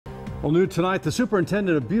Well, new tonight, the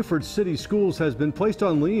superintendent of Beaufort City Schools has been placed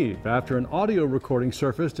on leave after an audio recording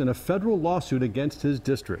surfaced in a federal lawsuit against his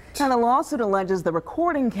district. And the lawsuit alleges the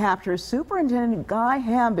recording captures Superintendent Guy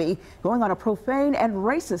Hamby going on a profane and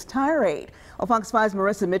racist tirade. Well, Fox 5's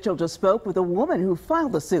Marissa Mitchell just spoke with a woman who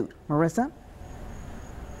filed the suit. Marissa?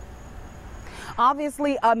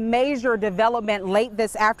 Obviously a major development late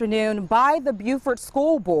this afternoon by the Beaufort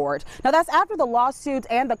School Board. Now that's after the lawsuit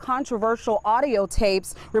and the controversial audio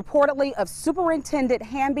tapes reportedly of Superintendent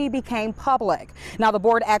Hamby became public. Now the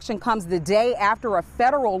board action comes the day after a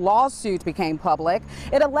federal lawsuit became public.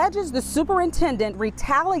 It alleges the superintendent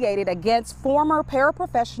retaliated against former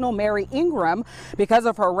paraprofessional Mary Ingram because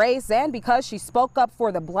of her race and because she spoke up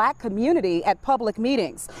for the black community at public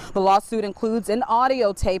meetings. The lawsuit includes an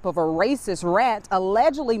audio tape of a racist rant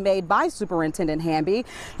allegedly made by Superintendent Hamby.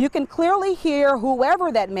 You can clearly hear whoever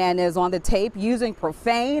that man is on the tape using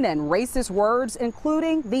profane and racist words,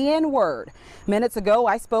 including the N-word. Minutes ago,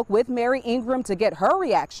 I spoke with Mary Ingram to get her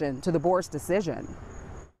reaction to the board's decision.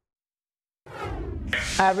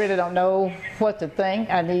 I really don't know what to think.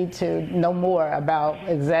 I need to know more about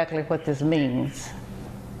exactly what this means,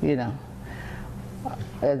 you know.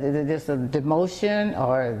 Is it just a demotion,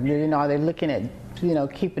 or, you know, are they looking at, you know,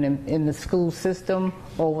 keeping him in the school system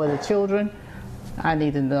over the children? I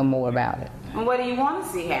need to know more about it. And what do you want to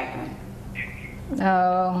see happen?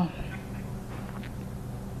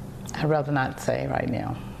 I'd rather not say right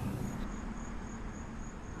now.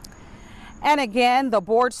 And again, the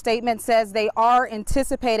board statement says they are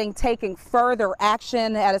anticipating taking further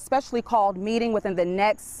action at a specially called meeting within the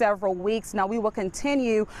next several weeks. Now, we will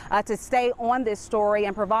continue to stay on this story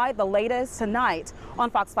and provide the latest tonight on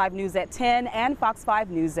Fox 5 News at 10 and Fox 5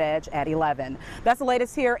 News Edge at 11. That's the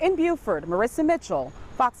latest here in Beaufort. Marissa Mitchell,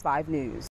 Fox 5 News.